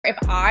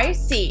if I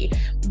see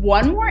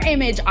one more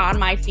image on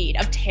my feed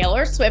of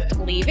Taylor Swift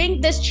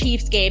leaving this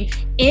Chiefs game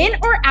in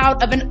or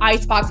out of an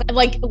icebox,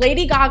 like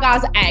Lady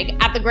Gaga's egg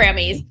at the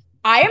Grammys,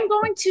 I am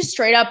going to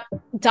straight up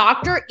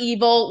Dr.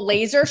 Evil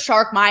laser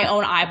shark my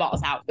own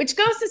eyeballs out. Which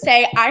goes to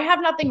say, I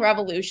have nothing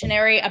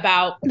revolutionary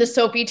about the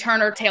Sophie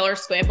Turner Taylor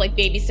Swift like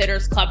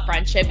Babysitters Club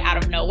friendship out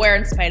of nowhere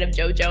in spite of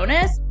Joe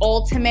Jonas.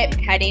 Ultimate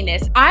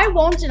pettiness. I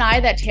won't deny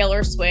that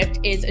Taylor Swift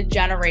is a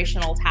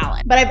generational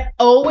talent, but I've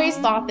always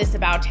thought this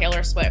about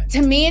Taylor Swift.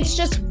 To me, it's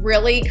just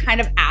really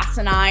kind of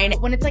asinine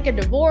when it's like a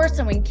divorce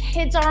and when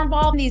kids are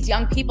involved, these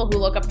young people who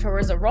look up to her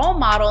as a role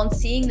model and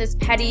seeing this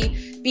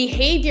petty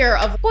behavior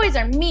of boys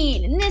are mean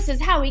and this is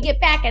how we get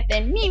back at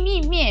them,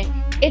 me.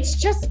 It's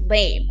just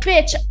lame.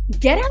 Bitch,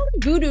 get out a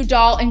voodoo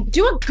doll and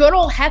do a good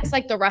old hex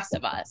like the rest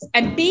of us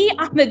and be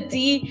on the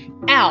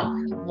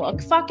DL.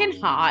 Look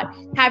fucking hot.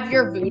 Have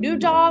your voodoo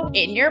doll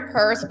in your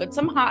purse with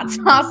some hot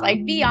sauce like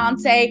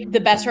Beyonce. The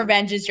best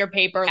revenge is your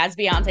paper, as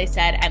Beyonce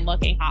said, and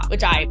looking hot,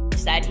 which I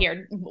said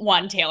here,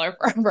 one Taylor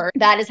forever.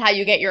 That is how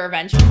you get your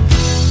revenge.